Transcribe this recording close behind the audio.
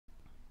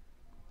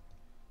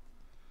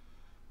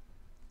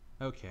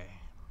Okay,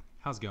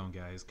 how's it going,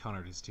 guys?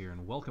 Conartist here,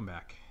 and welcome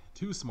back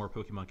to some more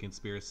Pokemon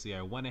Conspiracy.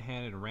 I went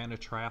ahead and ran a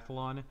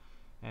triathlon,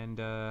 and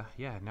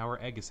yeah, now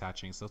our egg is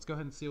hatching, so let's go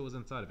ahead and see what was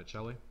inside of it,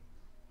 shall we?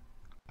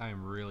 I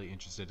am really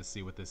interested to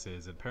see what this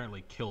is. It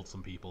apparently killed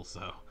some people,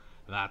 so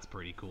that's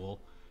pretty cool.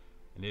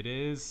 And it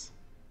is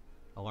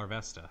a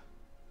Larvesta.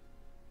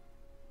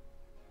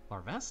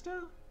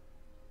 Larvesta?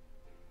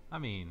 I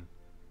mean,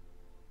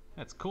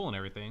 that's cool and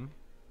everything.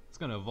 It's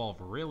gonna evolve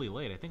really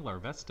late. I think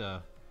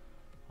Larvesta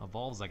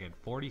evolves like at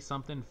 40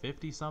 something,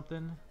 50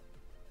 something.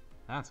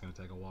 That's gonna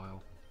take a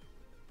while,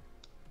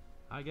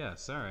 I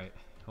guess. Alright,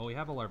 well, we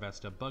have a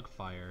Larvesta,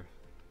 Bugfire.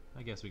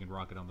 I guess we can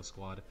rock it on the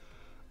squad.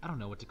 I don't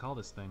know what to call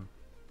this thing.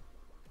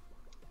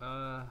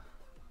 I'm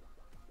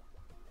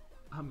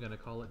gonna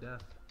call it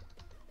Death.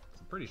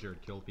 I'm pretty sure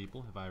it killed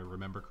people, if I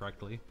remember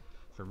correctly,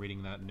 from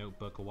reading that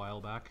notebook a while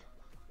back.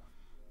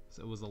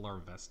 So it was a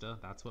Larvesta,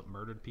 that's what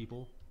murdered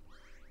people.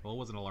 Well, it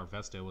wasn't a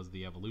Larvesta, it was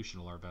the evolution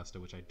of Larvesta,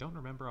 which I don't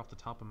remember off the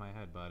top of my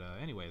head, but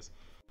anyways.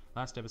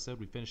 Last episode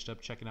we finished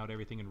up checking out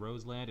everything in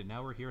Roseland, and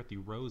now we're here at the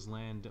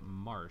Roseland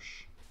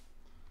Marsh.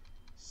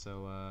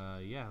 So,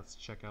 yeah, let's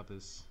check out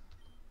this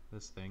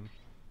thing.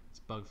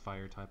 It's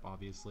Bugfire type,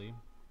 obviously.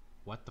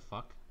 What the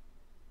fuck?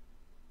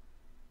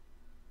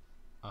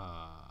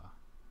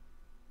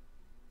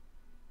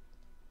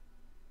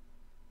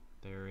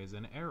 There is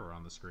an error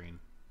on the screen.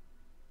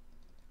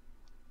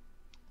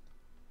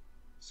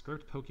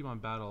 Script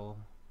Pokemon Battle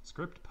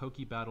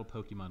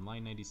Pokemon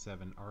line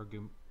 97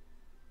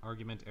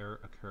 argument error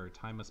occurred.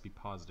 Time must be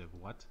positive.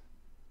 What?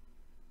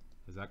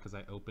 Is that because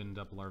I opened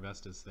up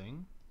Larvesta's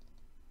thing?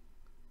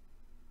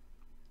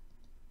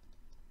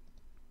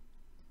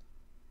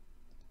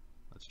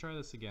 Let's try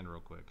this again real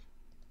quick.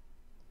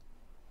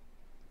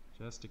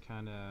 Just to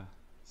kind of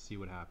see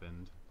what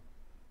happened.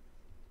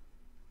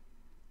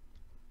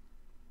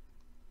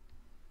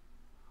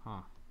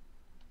 Huh.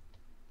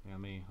 Yeah,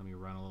 let me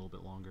run a little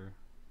bit longer.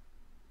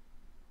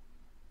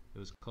 It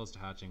was close to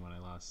hatching when I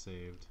last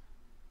saved.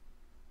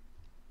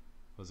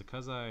 Was it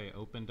because I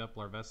opened up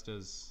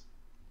Larvesta's...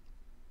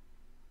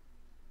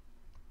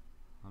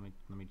 Let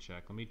me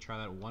check. Let me try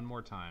that one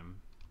more time,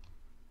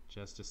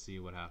 just to see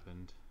what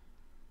happened.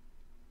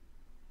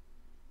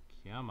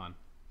 Come on.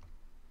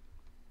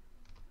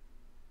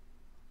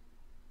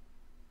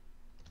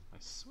 I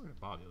swear to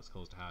Bob it was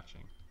close to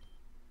hatching.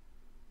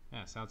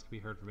 Yeah, sounds can be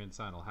heard from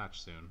inside. It'll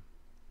hatch soon.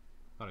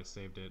 Thought I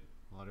saved it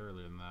a lot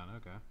earlier than that.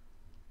 Okay.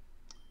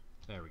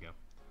 There we go.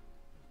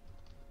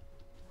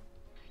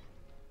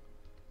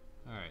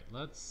 Alright,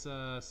 let's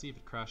see if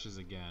it crashes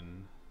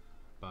again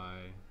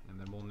and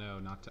then we'll know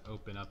not to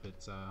open up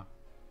its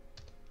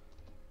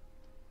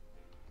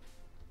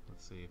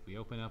let's see, if we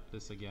open up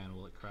this again,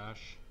 will it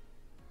crash?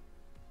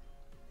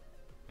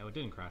 No, it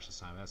didn't crash this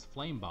time. It has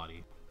Flame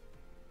Body.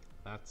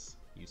 That's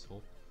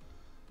useful.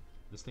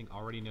 This thing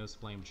already knows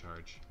Flame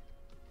Charge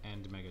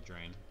and Mega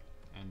Drain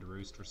and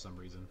Roost for some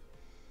reason.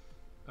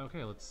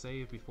 Okay, let's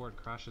save before it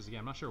crashes again.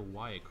 I'm not sure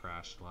why it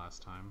crashed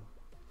last time.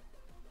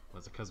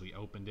 Was it because we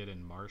opened it in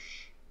the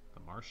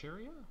marsh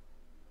area?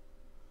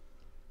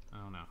 I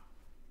don't know.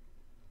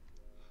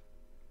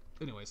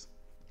 Anyways.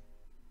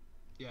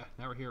 Yeah,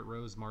 now we're here at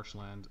Rose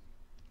Marshland.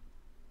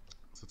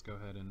 So let's go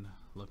ahead and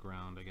look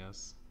around, I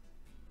guess.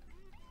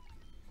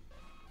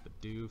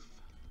 Bidoof.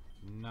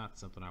 Not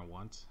something I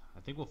want. I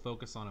think we'll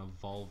focus on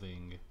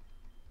evolving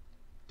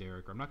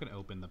Derek. I'm not going to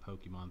open the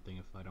Pokemon thing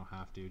if I don't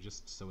have to,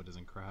 just so it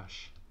doesn't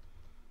crash.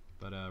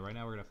 But right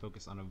now we're going to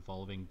focus on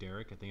evolving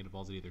Derek. I think it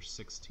evolves at either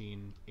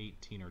 16,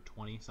 18, or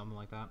 20, something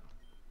like that.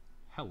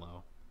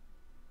 Hello.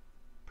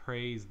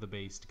 Praise the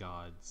based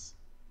gods.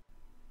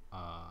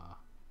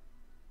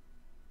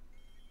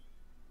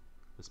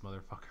 This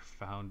motherfucker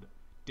found...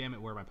 Damn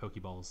it, where are my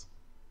Pokeballs?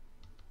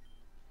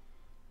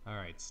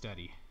 Alright,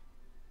 steady.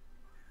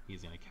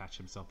 He's going to catch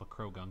himself a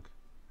Krogunk.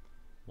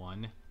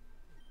 1,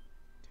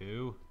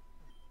 2,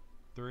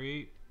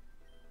 3.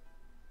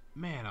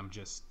 Man, I'm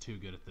just too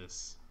good at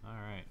this.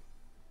 Alright.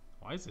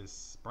 Why is his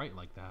sprite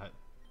like that?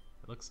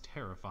 It looks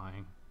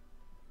terrifying.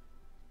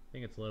 I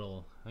think it's a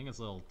little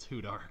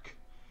too dark.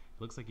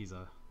 It looks like he's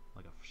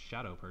like a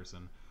shadow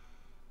person.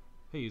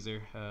 Hey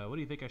user, what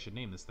do you think I should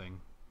name this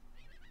thing?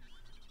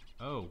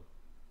 Oh.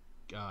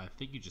 I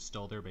think you just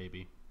stole their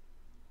baby.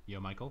 Yo,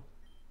 Michael.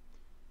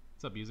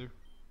 What's up, user?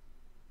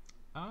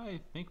 I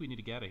think we need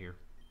to get out of here.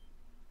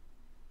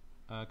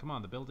 Come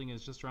on, the building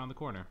is just around the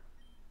corner.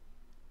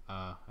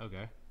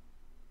 Okay.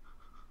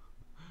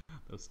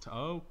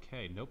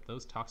 Okay, nope,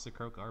 those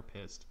Toxicroak are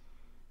pissed.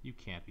 You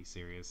can't be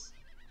serious.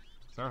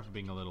 Sorry for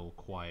being a little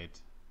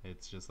quiet.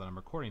 It's just that I'm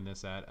recording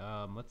this at,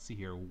 let's see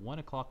here, 1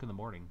 o'clock in the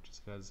morning,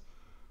 just because,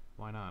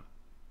 why not?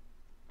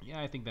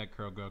 Yeah, I think that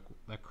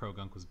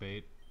Krogunk was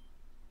bait.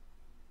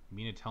 You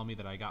mean to tell me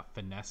that I got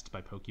finessed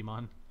by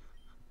Pokemon?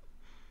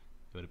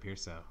 It would appear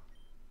so.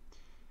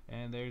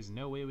 And there's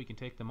no way we can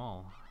take them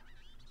all.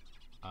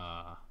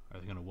 Are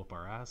they gonna whoop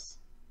our ass?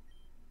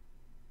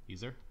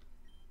 User?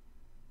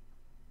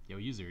 Yo,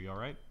 user, you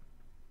alright?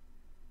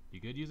 You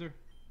good, user?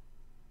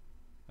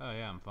 Oh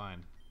yeah, I'm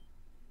fine.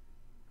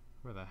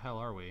 Where the hell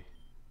are we?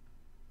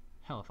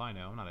 Hell if I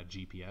know, I'm not a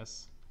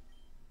GPS.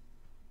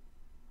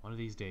 One of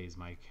these days,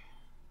 Mike.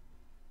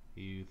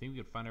 You think we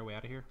could find our way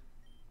out of here?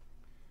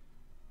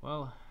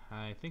 Well,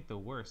 I think the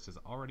worst has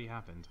already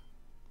happened.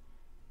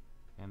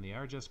 And they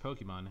are just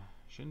Pokemon.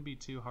 Shouldn't be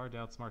too hard to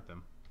outsmart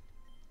them.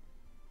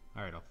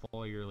 Alright, I'll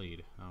follow your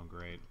lead. Oh,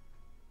 great.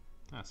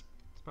 This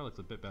probably looks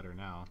a bit better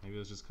now. Maybe it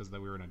was just because we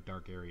were in a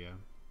dark area.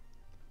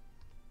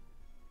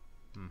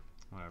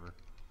 Whatever.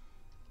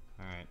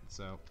 Alright,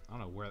 so, I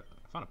don't know where...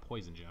 I found a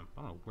poison gem.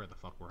 I don't know where the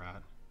fuck we're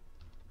at.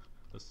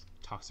 Those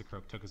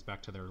Toxicroak took us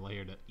back to their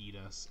lair to eat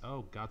us.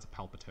 Oh, God, it's a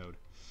Palpitoad.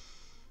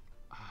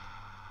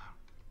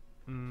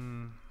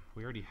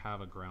 We already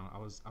have a ground...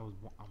 I'm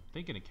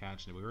thinking of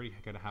catching it. We already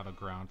gotta have a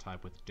ground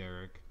type with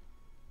Derek.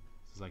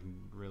 So there's like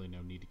really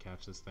no need to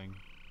catch this thing.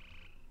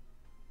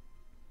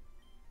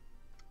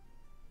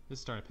 This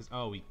is starting to piss...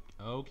 Oh,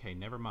 okay,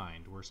 never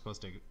mind. We're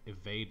supposed to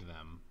evade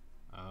them.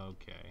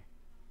 Okay.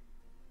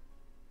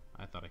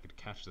 I thought I could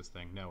catch this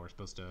thing. No, we're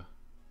supposed to...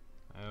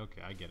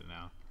 Okay, I get it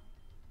now.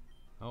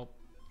 Oh.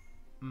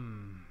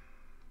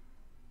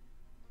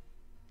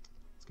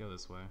 Let's go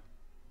this way.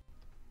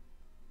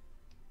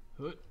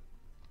 Hoot.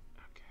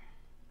 Okay.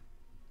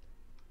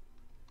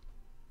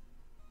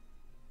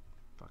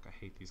 Fuck, I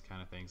hate these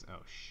kind of things.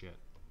 Oh, shit.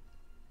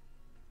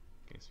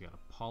 Okay, so we got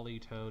a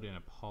Politoad and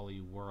a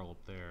Poliwhirl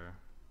up there.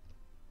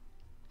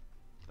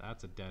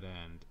 That's a dead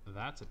end.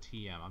 That's a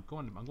TM. I'm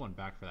going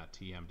back for that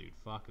TM, dude.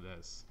 Fuck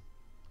this.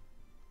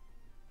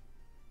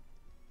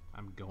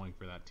 I'm going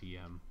for that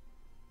TM.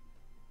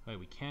 Wait,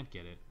 we can't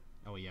get it.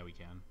 Oh yeah, we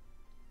can.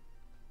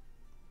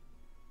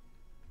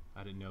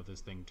 I didn't know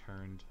this thing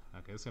turned.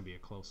 Okay, this is gonna be a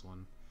close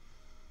one.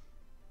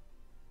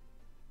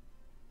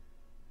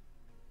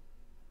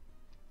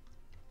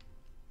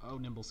 Oh,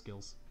 nimble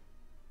skills.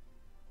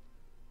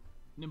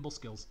 Nimble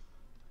skills.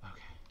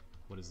 Okay,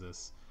 what is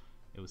this?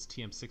 It was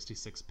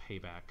TM66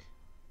 Payback.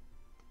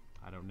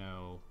 I don't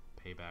know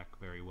Payback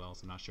very well,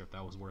 so I'm not sure if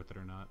that was worth it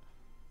or not.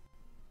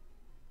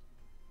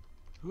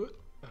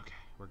 Okay,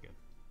 we're good.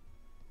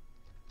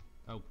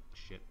 Oh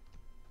shit!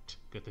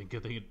 Good thing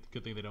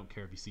they don't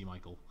care if you see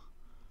Michael.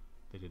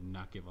 They did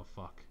not give a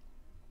fuck.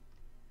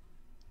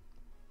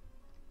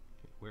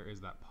 Okay, where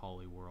is that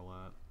Poliwhirl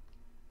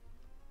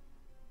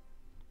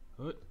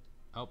at?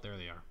 Oh, there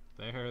they are.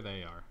 There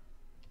they are.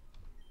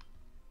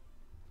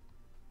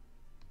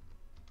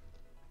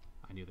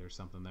 I knew there was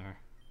something there.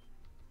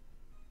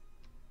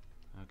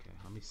 Okay,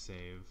 let me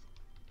save.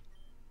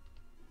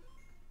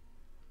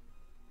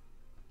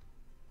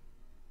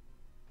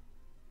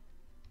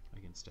 I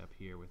can step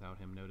here without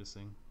him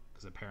noticing,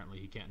 because apparently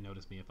he can't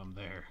notice me if I'm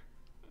there.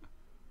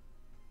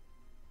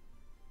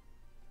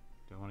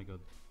 Do I want to go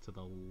to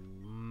the...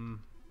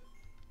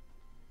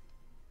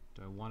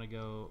 Do I want to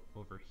go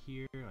over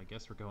here? I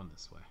guess we're going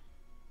this way.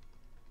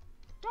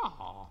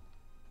 Aww!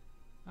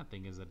 That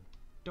thing is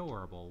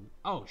adorable.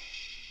 Oh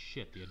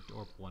shit, the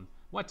adorable one.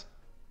 What?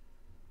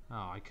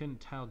 Oh, I couldn't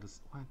tell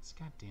because... What?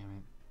 God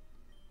damn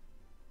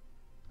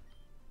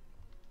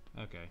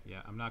it. Okay,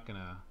 yeah, I'm not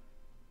gonna...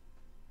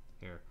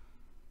 Here,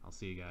 I'll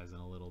see you guys in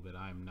a little bit.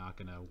 I'm not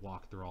gonna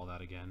walk through all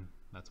that again.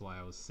 That's why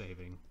I was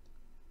saving.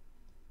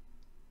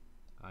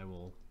 I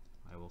will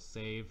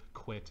save,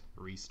 quit,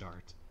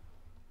 restart.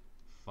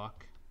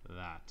 Fuck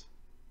that.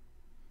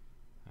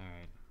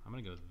 Alright, I'm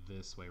gonna go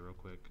this way real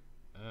quick.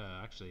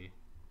 Actually...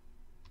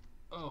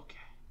 Okay.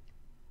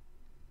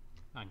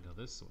 I can go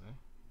this way.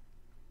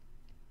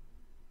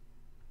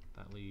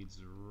 That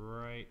leads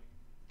right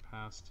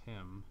past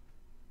him.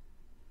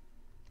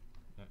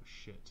 Oh,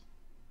 shit.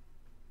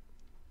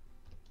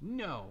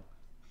 No!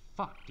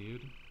 Fuck,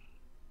 dude.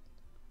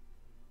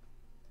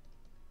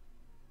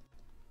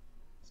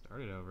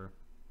 Start it over.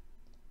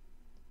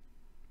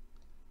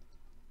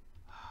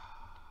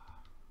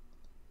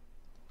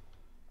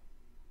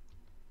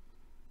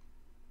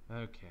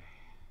 Okay.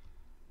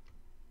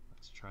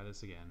 Let's try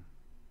this again.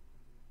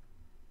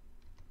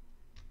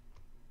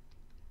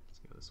 Let's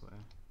go this way.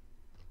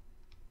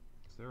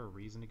 Is there a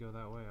reason to go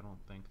that way? I don't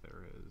think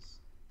there is.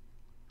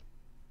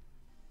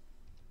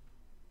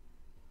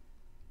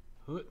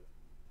 Hoot.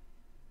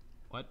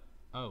 What?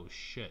 Oh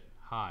shit.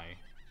 Hi.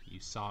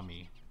 You saw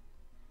me.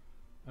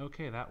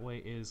 Okay, that way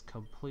is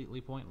completely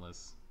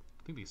pointless.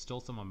 I think they stole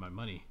some of my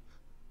money.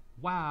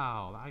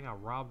 Wow, I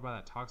got robbed by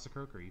that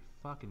Toxicroak. Are you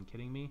fucking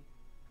kidding me?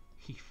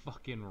 He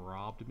fucking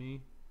robbed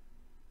me?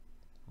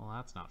 Well,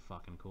 that's not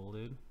fucking cool,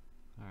 dude.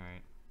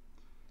 Alright.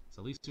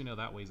 So at least we know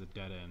that way's a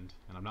dead end,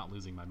 and I'm not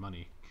losing my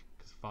money.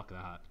 Because fuck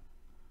that.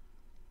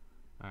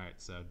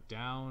 Alright, so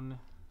down...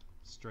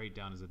 Straight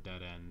down is a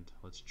dead end.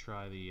 Let's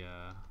try the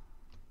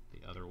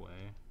other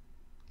way.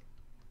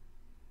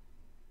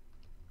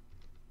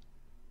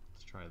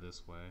 Let's try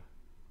this way.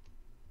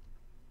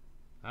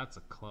 That's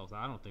a close.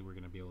 I don't think we're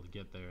going to be able to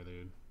get there,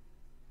 dude.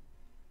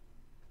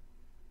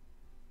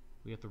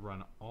 We have to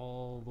run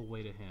all the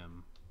way to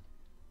him.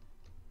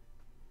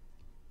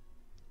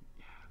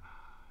 Yeah,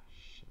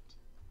 shit.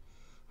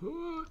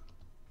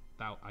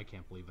 That, I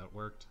can't believe that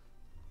worked.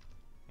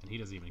 And he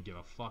doesn't even give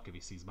a fuck if he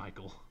sees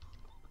Michael.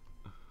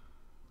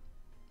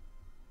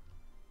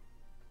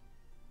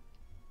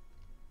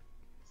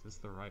 Is this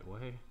the right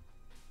way?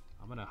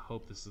 I'm gonna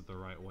hope this is the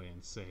right way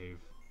and save.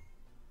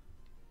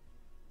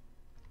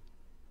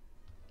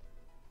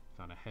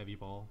 Found a heavy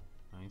ball.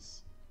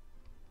 Nice.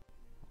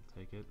 I'll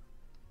take it.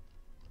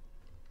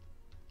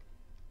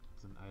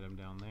 There's an item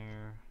down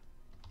there.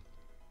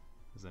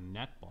 There's a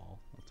net ball.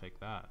 I'll take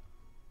that.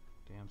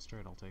 Damn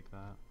straight, I'll take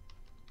that.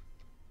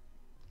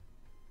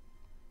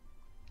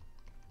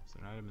 Is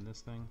there an item in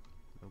this thing?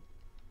 Nope.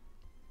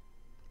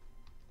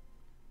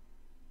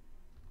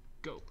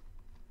 Go!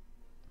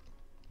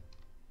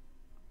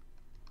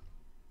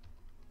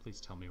 Please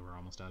tell me we're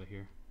almost out of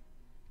here.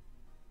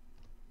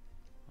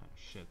 Oh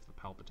shit, it's the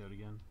Palpitoad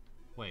again.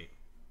 Wait.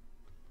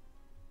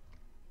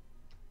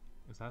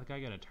 Is that guy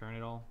gonna turn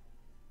at all?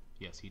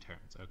 Yes, he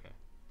turns. Okay.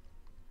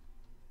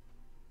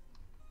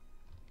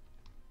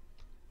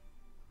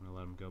 I'm gonna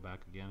let him go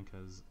back again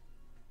because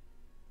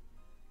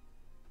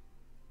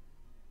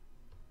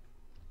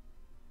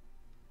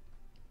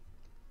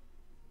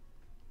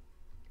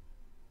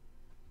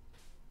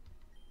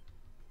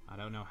I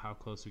don't know how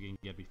close we can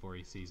get before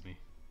he sees me.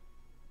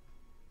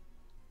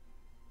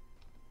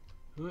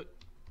 Hoot.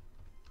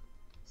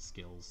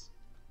 Skills.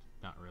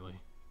 Not really.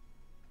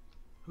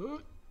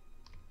 Hoot.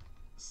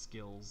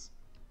 Skills.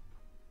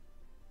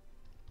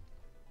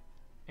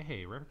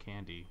 Hey, rare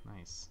candy.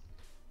 Nice.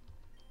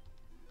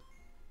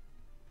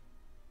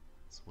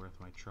 It's worth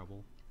my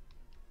trouble.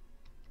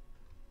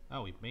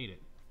 Oh, we made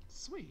it.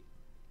 Sweet.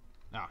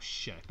 Oh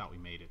shit, I thought we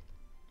made it.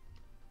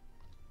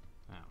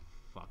 Oh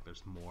fuck,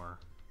 there's more.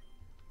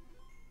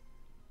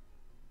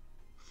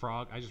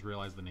 Frog, I just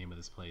realized the name of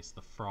this place.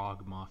 The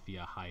Frog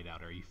Mafia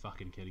Hideout. Are you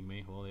fucking kidding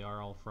me? Well, they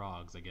are all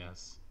frogs, I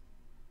guess.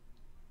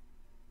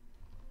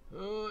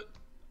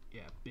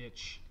 Yeah,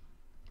 bitch.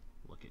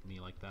 Look at me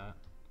like that.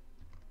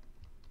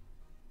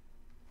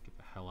 Get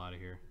the hell out of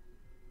here.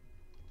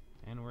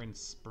 And we're in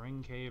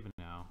Spring Cave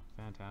now.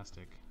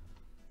 Fantastic.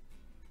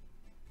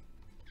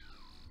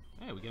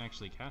 Hey, we can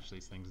actually catch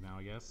these things now,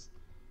 I guess.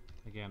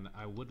 Again,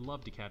 I would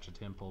love to catch a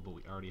Temple, but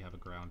we already have a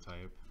ground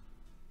type.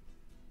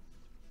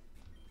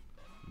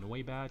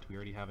 Noibat, we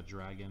already have a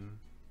dragon.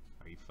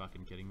 Are you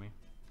fucking kidding me?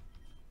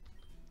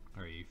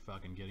 Are you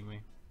fucking kidding me?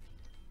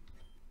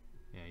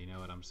 Yeah, you know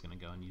what? I'm just gonna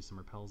go and use some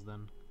repels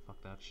then.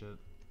 Fuck that shit.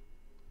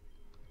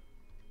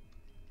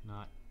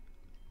 Not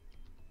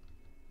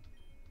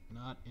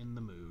in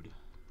the mood.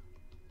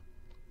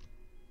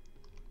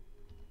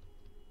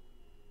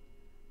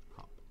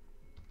 Hop.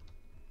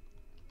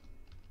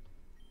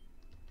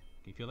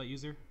 Can you feel that,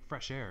 user?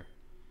 Fresh air.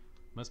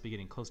 Must be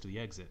getting close to the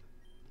exit.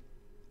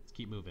 Let's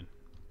keep moving.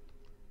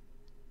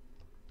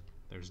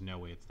 There's no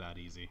way it's that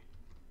easy.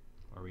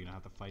 Are we gonna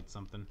have to fight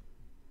something?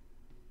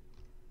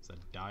 It's a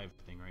dive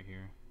thing right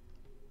here.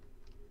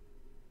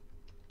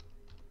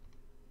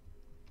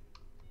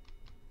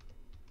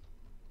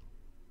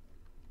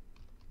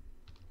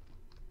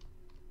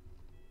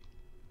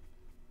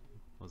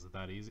 Was it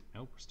that easy?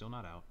 Nope, we're still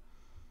not out.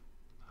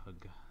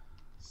 Ugh.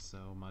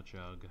 So much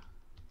ugh.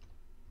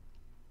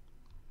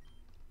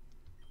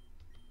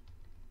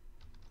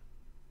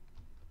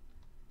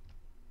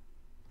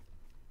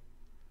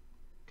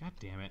 God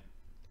damn it.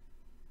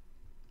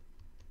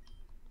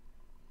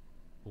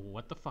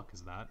 What the fuck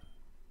is that?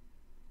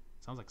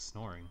 Sounds like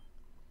snoring.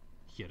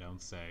 You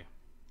don't say.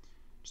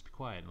 Just be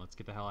quiet and let's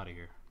get the hell out of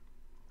here.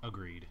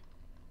 Agreed.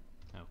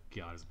 Oh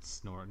god, is it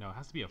snore? No, it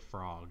has to be a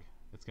frog.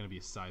 It's gonna be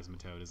a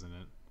seismitoad, isn't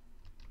it?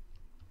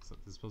 So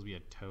this is supposed to be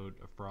a toad,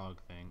 a frog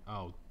thing.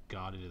 Oh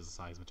god, it is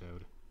a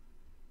seismitoad.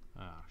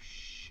 Oh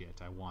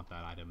shit, I want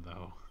that item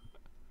though.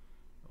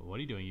 What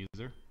are you doing,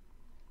 user?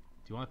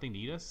 Do you want a thing to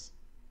eat us?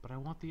 But I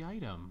want the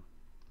item.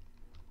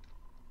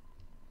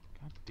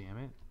 God damn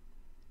it.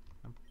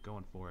 I'm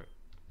going for it.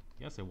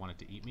 Yes, I want it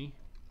to eat me.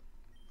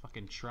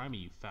 Fucking try me,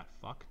 you fat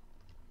fuck.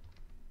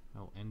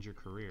 I'll end your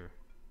career.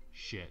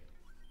 Shit.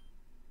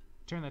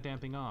 Turn that damn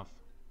thing off.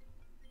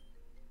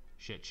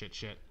 Shit, shit,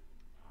 shit.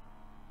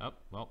 Oh,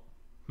 well.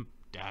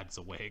 Dad's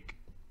awake.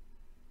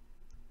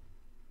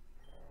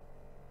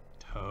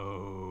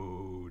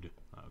 Toad.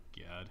 Oh,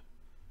 God.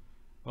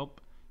 Well,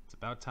 it's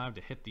about time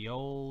to hit the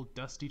old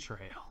dusty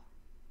trail.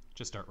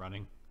 Just start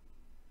running.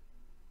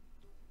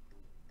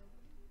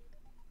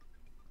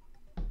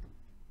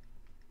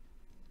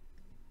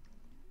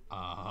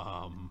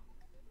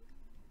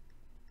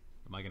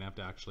 Am I gonna have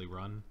to actually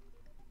run?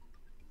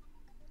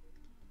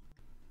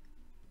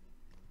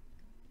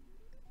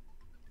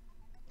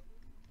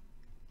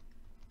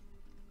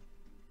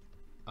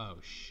 Oh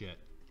shit.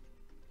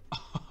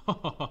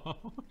 Oh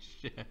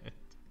shit.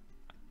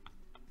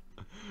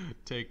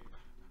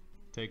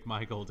 Take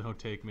Michael, don't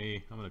take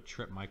me. I'm gonna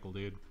trip Michael,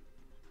 dude.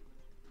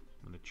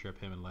 I'm gonna trip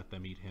him and let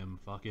them eat him.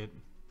 Fuck it.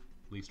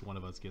 At least one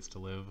of us gets to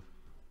live.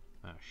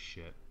 Oh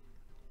shit.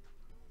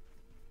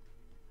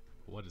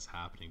 What is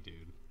happening,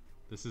 dude?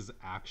 This is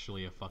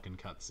actually a fucking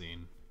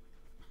cutscene.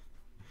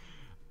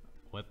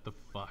 What the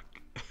fuck?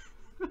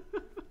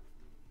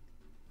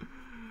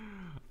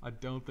 I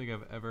don't think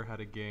I've ever had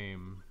a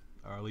game,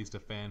 or at least a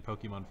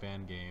Pokemon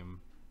fan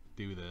game,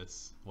 do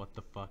this. What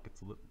the fuck?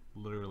 It's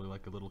literally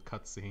like a little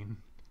cutscene.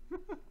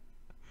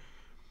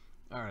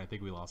 Alright, I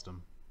think we lost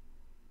him.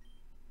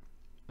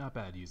 Not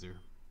bad, user.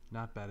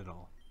 Not bad at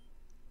all.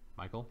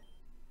 Michael,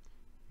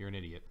 you're an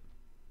idiot.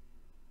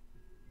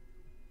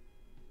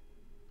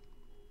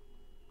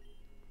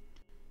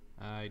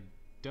 I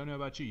don't know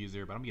about you,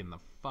 user, but I'm getting the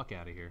fuck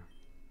out of here.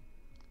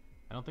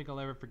 I don't think I'll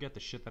ever forget the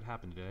shit that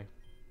happened today.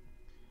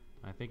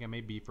 I think I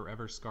may be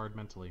forever scarred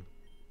mentally.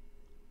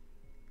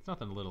 It's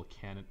nothing a little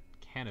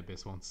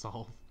cannabis won't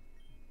solve.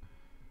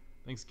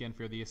 Thanks again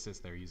for the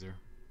assist there, user.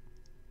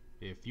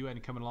 If you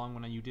hadn't come along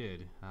when you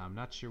did, I'm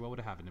not sure what would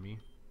have happened to me.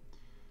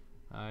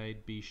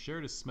 I'd be sure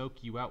to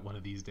smoke you out one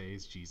of these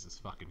days. Jesus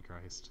fucking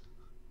Christ.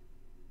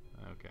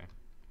 Okay.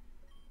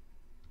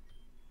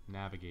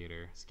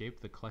 Navigator.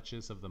 Escape the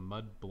clutches of the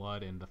Mud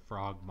Blood and the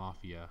Frog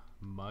Mafia.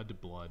 Mud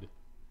Blood.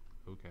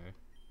 Okay.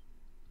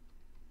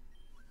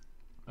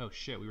 Oh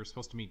shit, we were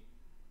supposed to meet...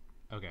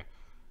 Okay.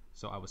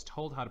 So I was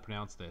told how to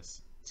pronounce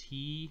this.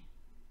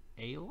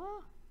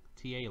 T-Ayla?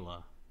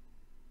 T-Ayla.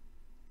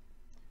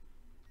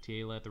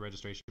 T-Ayla at the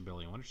registration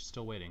building. I wonder if she's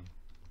still waiting.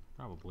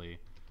 Probably.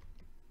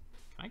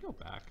 Can I go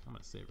back? I'm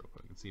gonna save real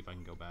quick and see if I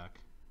can go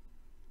back.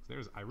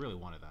 I really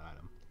wanted that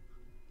item.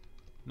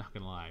 Not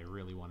gonna lie, I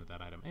really wanted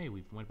that item. Hey,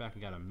 we went back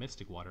and got a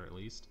Mystic Water at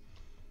least.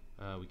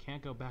 We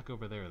can't go back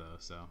over there though,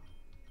 so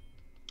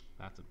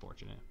that's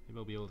unfortunate. Maybe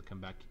we'll be able to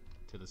come back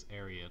to this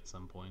area at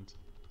some point.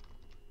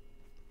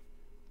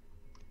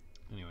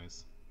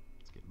 Anyways,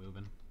 let's get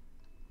moving.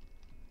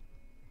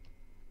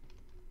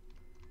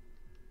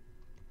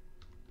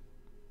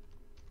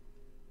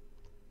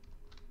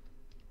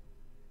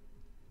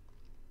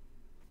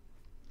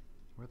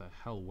 Where the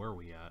hell were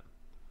we at?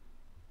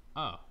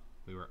 Oh,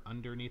 we were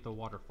underneath a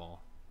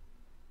waterfall.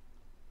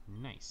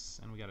 Nice,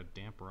 and we got a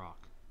damp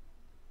rock.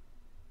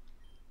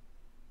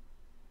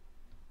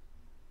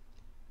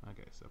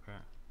 Okay, so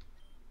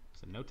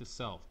note to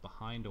self,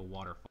 behind a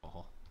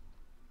waterfall.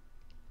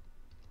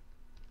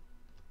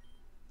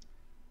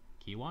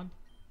 Kiwan?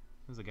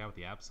 This is the guy with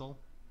the Absol?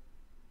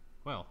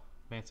 Well,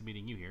 fancy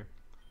meeting you here.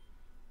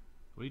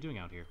 What are you doing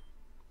out here?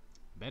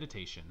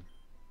 Meditation.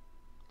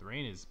 The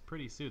rain is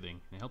pretty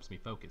soothing, and it helps me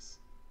focus.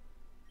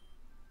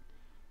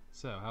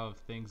 So, how have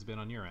things been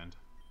on your end?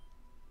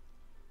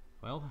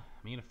 Well,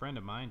 me and a friend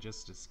of mine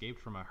just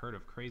escaped from a herd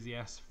of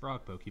crazy-ass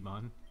frog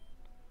Pokemon.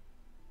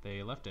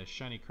 They left a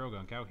shiny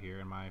Krogunk out here,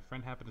 and my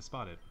friend happened to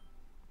spot it.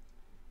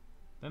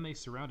 Then they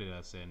surrounded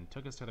us and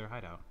took us to their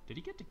hideout. Did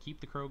he get to keep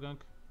the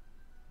Krogunk?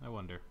 I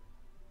wonder.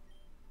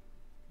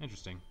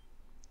 Interesting.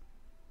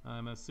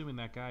 I'm assuming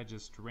that guy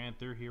just ran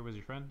through here was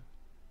your friend?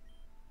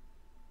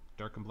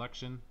 Dark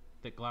complexion,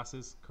 thick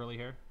glasses, curly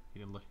hair? He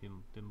didn't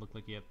look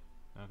like he had...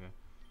 Okay.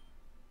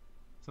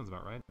 Sounds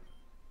about right.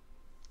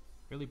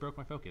 Really broke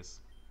my focus.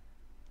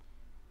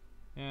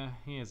 Yeah,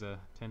 he has a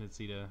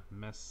tendency to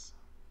mess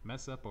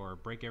up or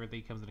break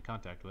everything he comes into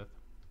contact with.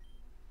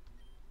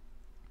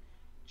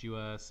 Did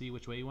you see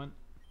which way he went?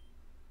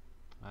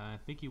 I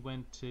think he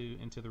went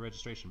into the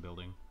registration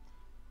building.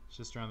 It's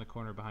just around the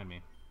corner behind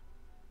me.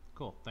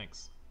 Cool,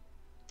 thanks.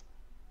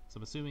 So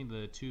I'm assuming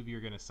the two of you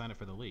are going to sign up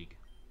for the league.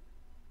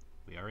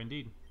 We are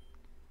indeed.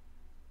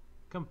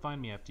 Come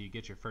find me after you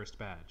get your first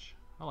badge.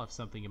 I'll have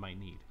something you might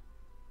need.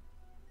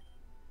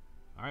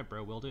 Alright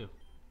bro, will do.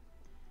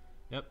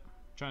 Yep,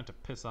 trying to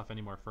piss off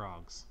any more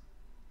frogs.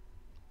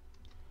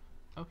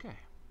 Okay.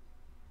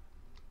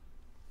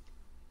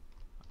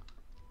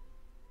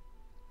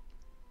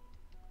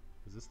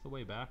 Is this the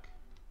way back?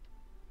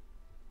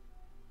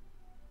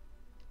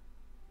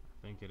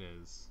 I think it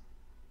is.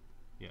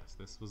 Yes,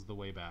 this was the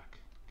way back.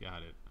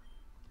 Got it.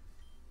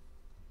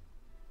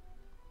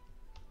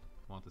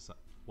 Want this up?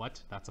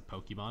 What? That's a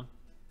Pokemon?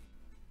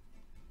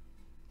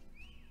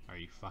 Are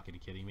you fucking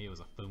kidding me? It was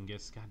a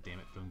Fungus? God damn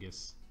it,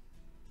 Fungus.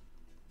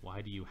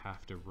 Why do you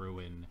have to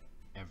ruin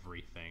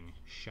everything?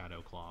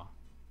 Shadow Claw.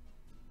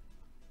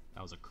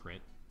 That was a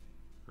crit?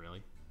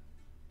 Really?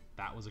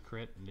 That was a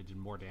crit and it did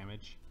more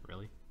damage?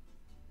 Really?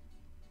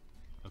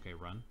 Okay,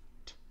 run.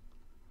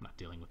 I'm not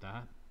dealing with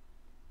that.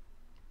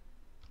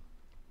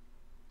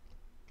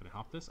 Can I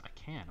hop this? I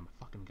can. I'm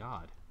a fucking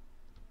god.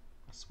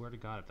 I swear to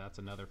god if that's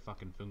another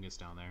fucking Fungus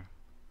down there.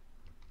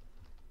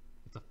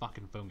 It's a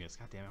fucking Fungus.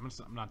 God damn it.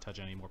 I'm not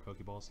touching any more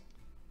Pokeballs.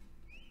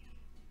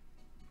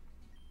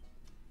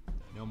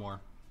 No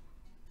more.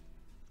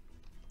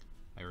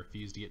 I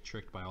refuse to get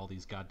tricked by all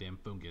these goddamn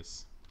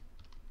Fungus.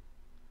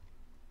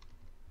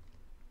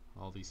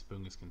 All these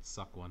Fungus can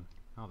suck one.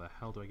 How the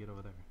hell do I get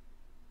over there?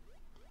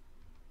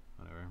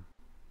 Whatever.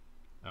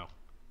 Oh.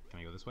 Can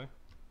I go this way?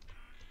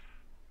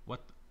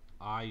 What?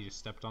 I just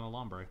stepped on a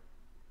Lombre.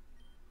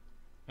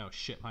 Oh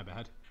shit, my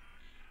bad.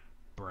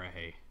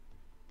 Bray.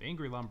 The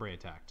angry Lombre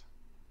attacked.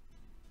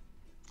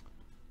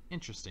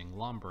 Interesting.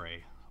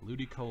 Lombre.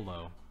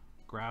 Ludicolo.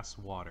 Grass,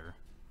 water.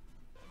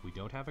 We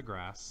don't have a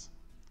grass.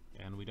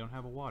 And we don't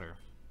have a water.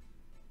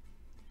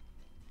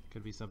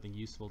 Could be something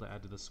useful to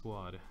add to the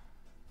squad.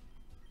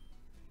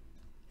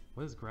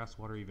 What is grass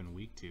water even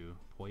weak to?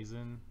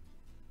 Poison?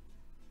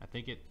 I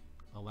think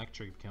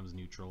electric becomes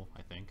neutral,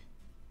 I think.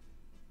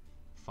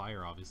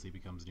 Fire obviously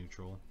becomes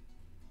neutral.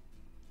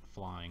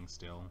 Flying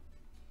still.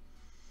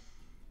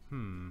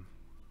 I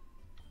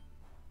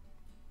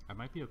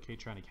might be okay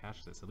trying to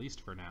catch this, at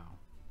least for now.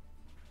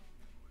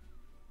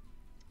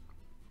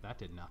 That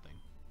did nothing.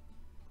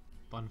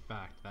 Fun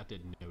fact, that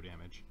did no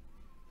damage.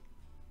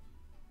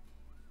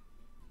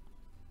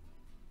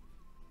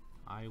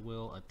 I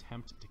will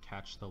attempt to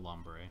catch the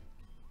Lombre.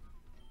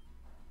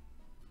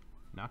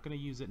 Not going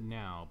to use it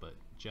now, but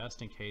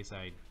just in case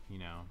I, you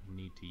know,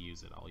 need to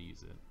use it, I'll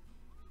use it.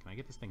 Can I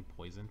get this thing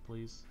poisoned,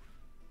 please?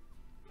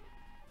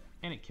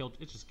 And it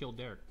just killed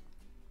Derek.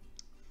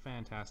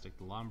 Fantastic.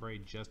 The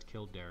Lombre just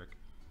killed Derek.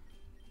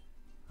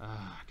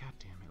 God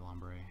damn it,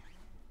 Lombre.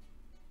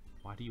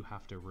 Why do you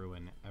have to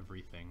ruin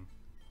everything?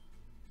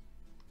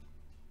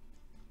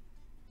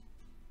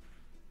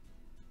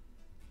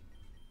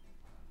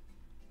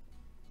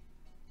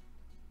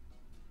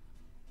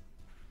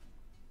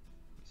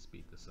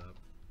 Speed this up.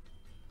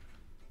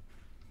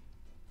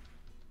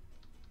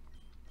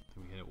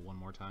 Can we hit it one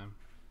more time?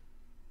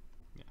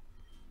 Yeah.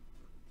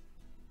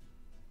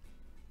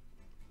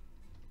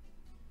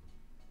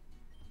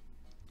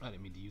 I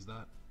didn't mean to use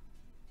that.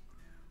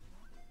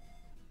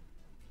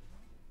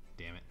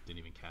 Damn it, didn't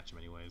even catch him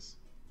anyways.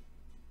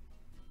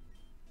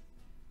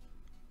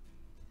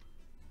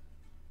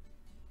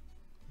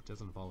 It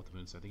doesn't evolve with the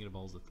moon, so I think it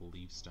evolves with the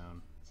leaf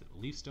stone. Is it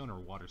leaf stone or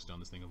water stone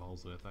this thing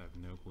evolves with? I have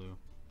no clue.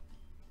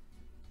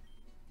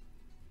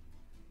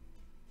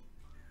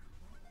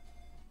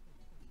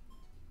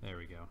 There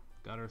we go.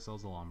 Got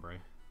ourselves a Lombre.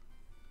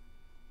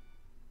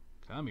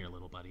 Come here,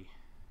 little buddy.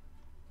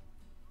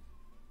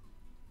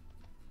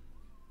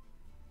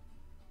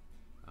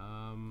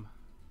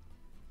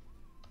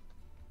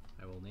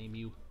 I will name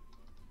you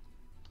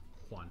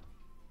Juan.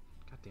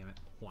 God damn it,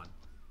 Juan.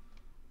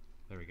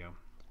 There we go.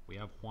 We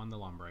have Juan the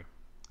Lombre.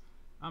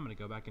 I'm gonna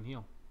go back and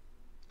heal.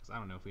 Because I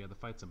don't know if we have to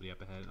fight somebody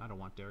up ahead. I don't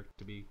want Derek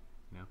to be,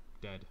 you know,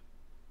 dead.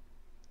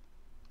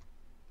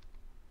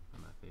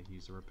 I'm gonna have to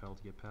use a repel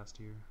to get past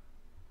here.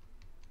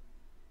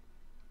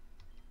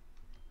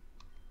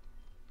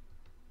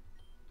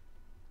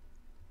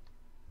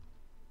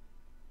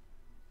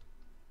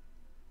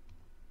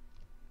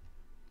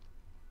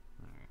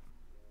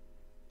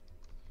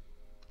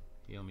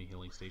 Heal me,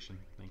 healing station.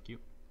 Thank you.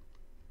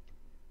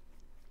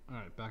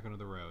 Alright, back onto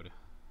the road.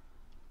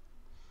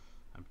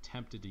 I'm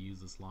tempted to use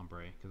this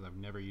Lombre because I've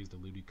never used a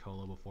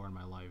Ludicolo before in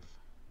my life.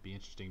 It'd be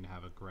interesting to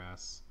have a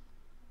grass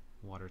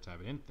water type.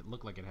 It didn't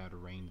look like it had a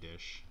rain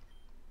dish.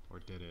 Or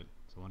did it?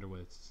 So I wonder what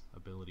its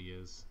ability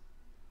is.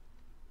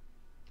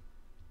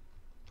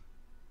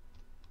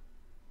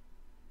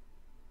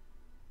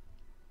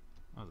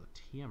 Oh, there's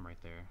a TM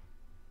right there.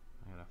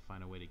 I gotta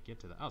find a way to get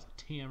to that. Oh, there's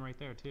a TM right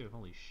there too.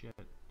 Holy shit.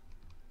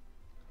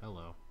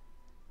 Hello.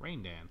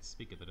 Rain Dance.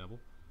 Speak of the devil.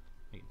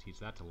 I can teach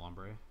that to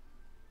Lombre.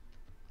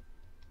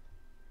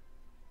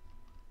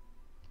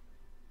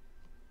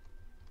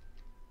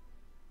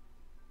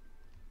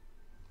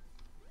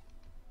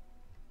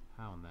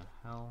 How in the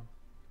hell?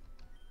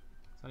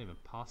 Is that even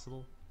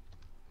possible?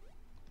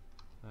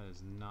 That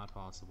is not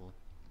possible.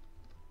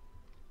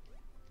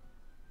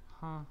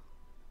 Huh.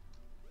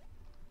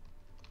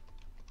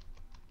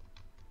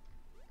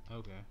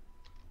 Okay.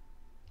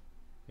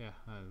 Yeah,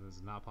 that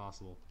is not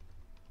possible.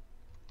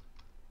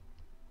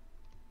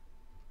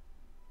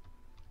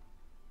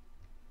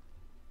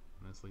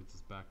 And this leads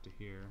us back to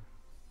here.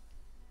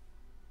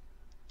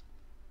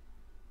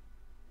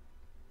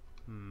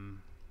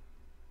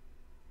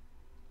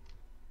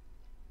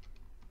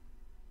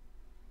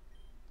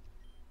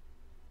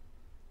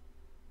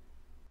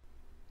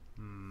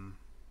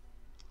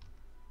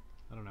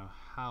 I don't know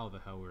how the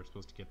hell we were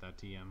supposed to get that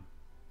TM.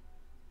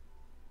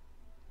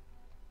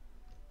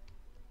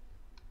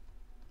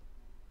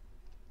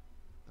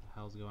 What the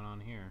hell's going on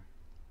here?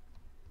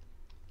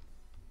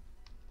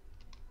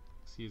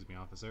 Excuse me,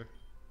 officer.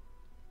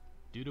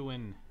 Due to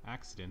an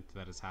accident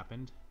that has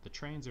happened, the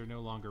trains are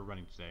no longer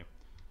running today.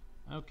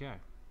 Okay.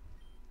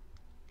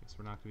 Guess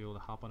we're not going to be able to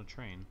hop on a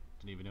train.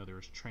 Didn't even know there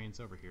was trains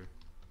over here.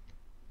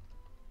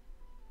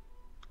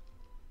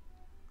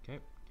 Okay,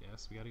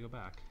 guess we gotta go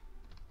back.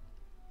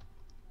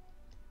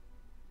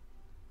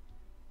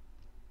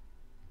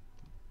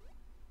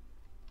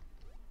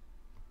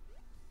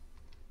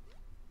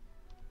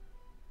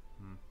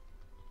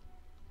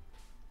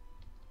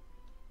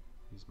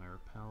 Use my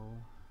repel.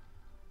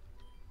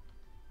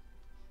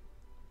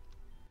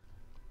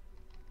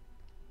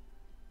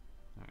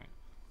 Alright.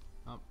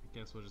 Oh, I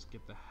guess we'll just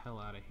get the hell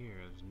out of here.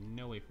 There's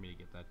no way for me to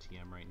get that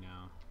TM right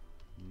now.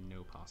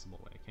 No possible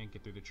way. I can't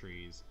get through the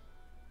trees.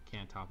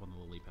 Can't hop on the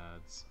lily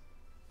pads.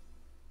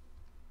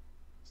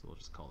 So we'll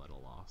just call that a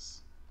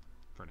loss.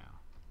 For now.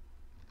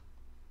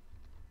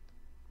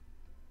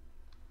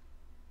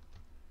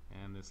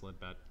 And this led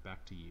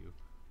back to you.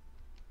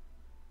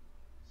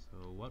 So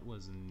what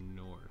was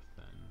north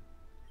then?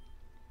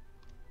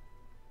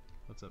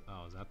 What's up?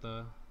 Oh, is that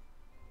the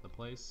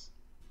place?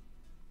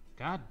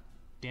 God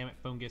damn it,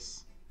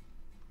 Fungus.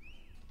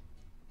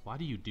 Why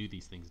do you do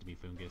these things to me,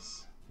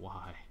 Fungus?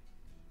 Why?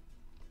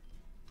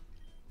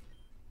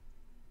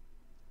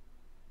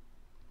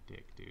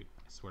 Dick, dude.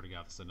 I swear to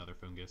God, this is another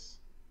Fungus.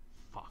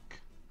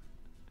 Fuck.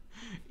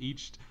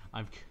 Each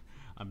I'm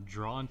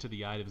drawn to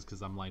the items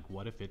because I'm like,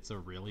 what if it's a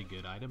really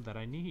good item that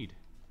I need?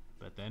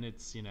 But then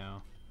it's, you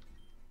know,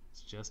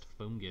 it's just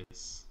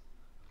fungus.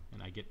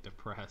 And I get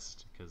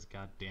depressed because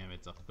god damn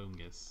it's a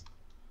fungus.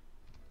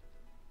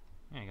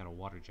 Hey, I got a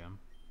water gem.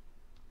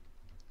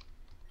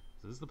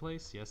 Is this the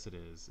place? Yes it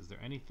is. Is there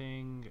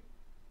anything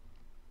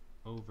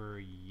over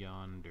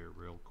yonder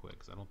real quick?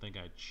 'Cause I don't think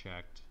I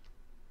checked.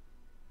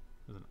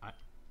 There's an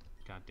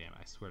god damn it,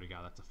 I swear to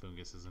god that's a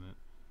fungus, isn't it?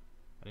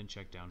 I didn't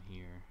check down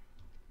here.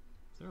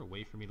 Is there a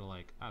way for me to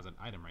like... Ah, there's an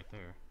item right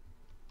there.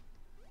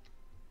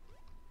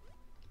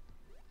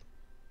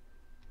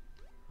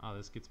 Oh,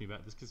 this gets me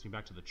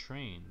back to the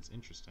trains.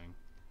 Interesting.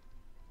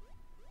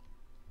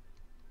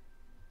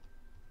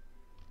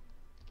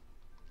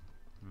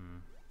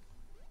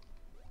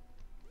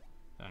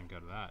 I didn't go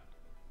to that.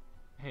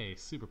 Hey,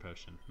 super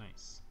potion.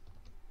 Nice.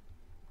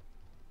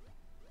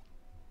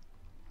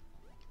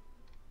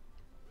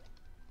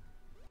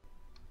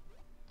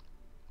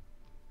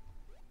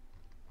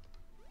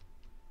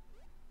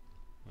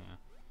 Yeah,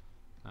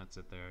 that's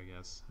it there, I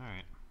guess.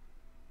 Alright.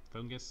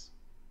 Fungus?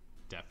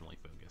 Definitely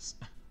fungus.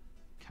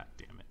 God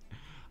damn it.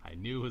 I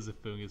knew it was a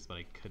fungus, but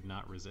I could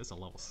not resist. A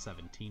level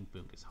 17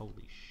 fungus.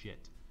 Holy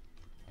shit.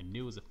 I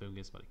knew it was a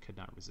fungus, but I could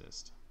not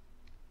resist.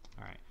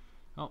 Alright.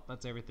 Well,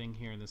 that's everything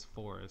here in this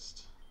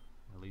forest.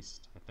 At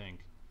least, I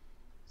think.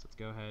 So let's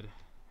go ahead,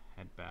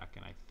 head back.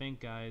 And I think,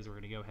 guys, we're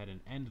going to go ahead and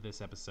end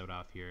this episode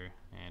off here.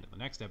 And in the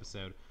next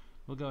episode,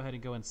 we'll go ahead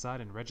and go inside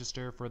and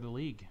register for the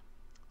league.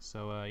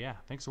 So, yeah,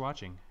 thanks for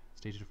watching.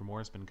 Stay tuned for more.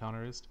 It's been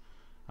Connorist.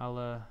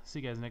 I'll see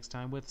you guys next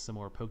time with some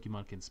more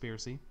Pokemon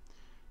Conspiracy.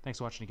 Thanks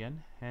for watching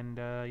again, and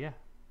yeah,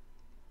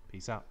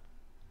 peace out.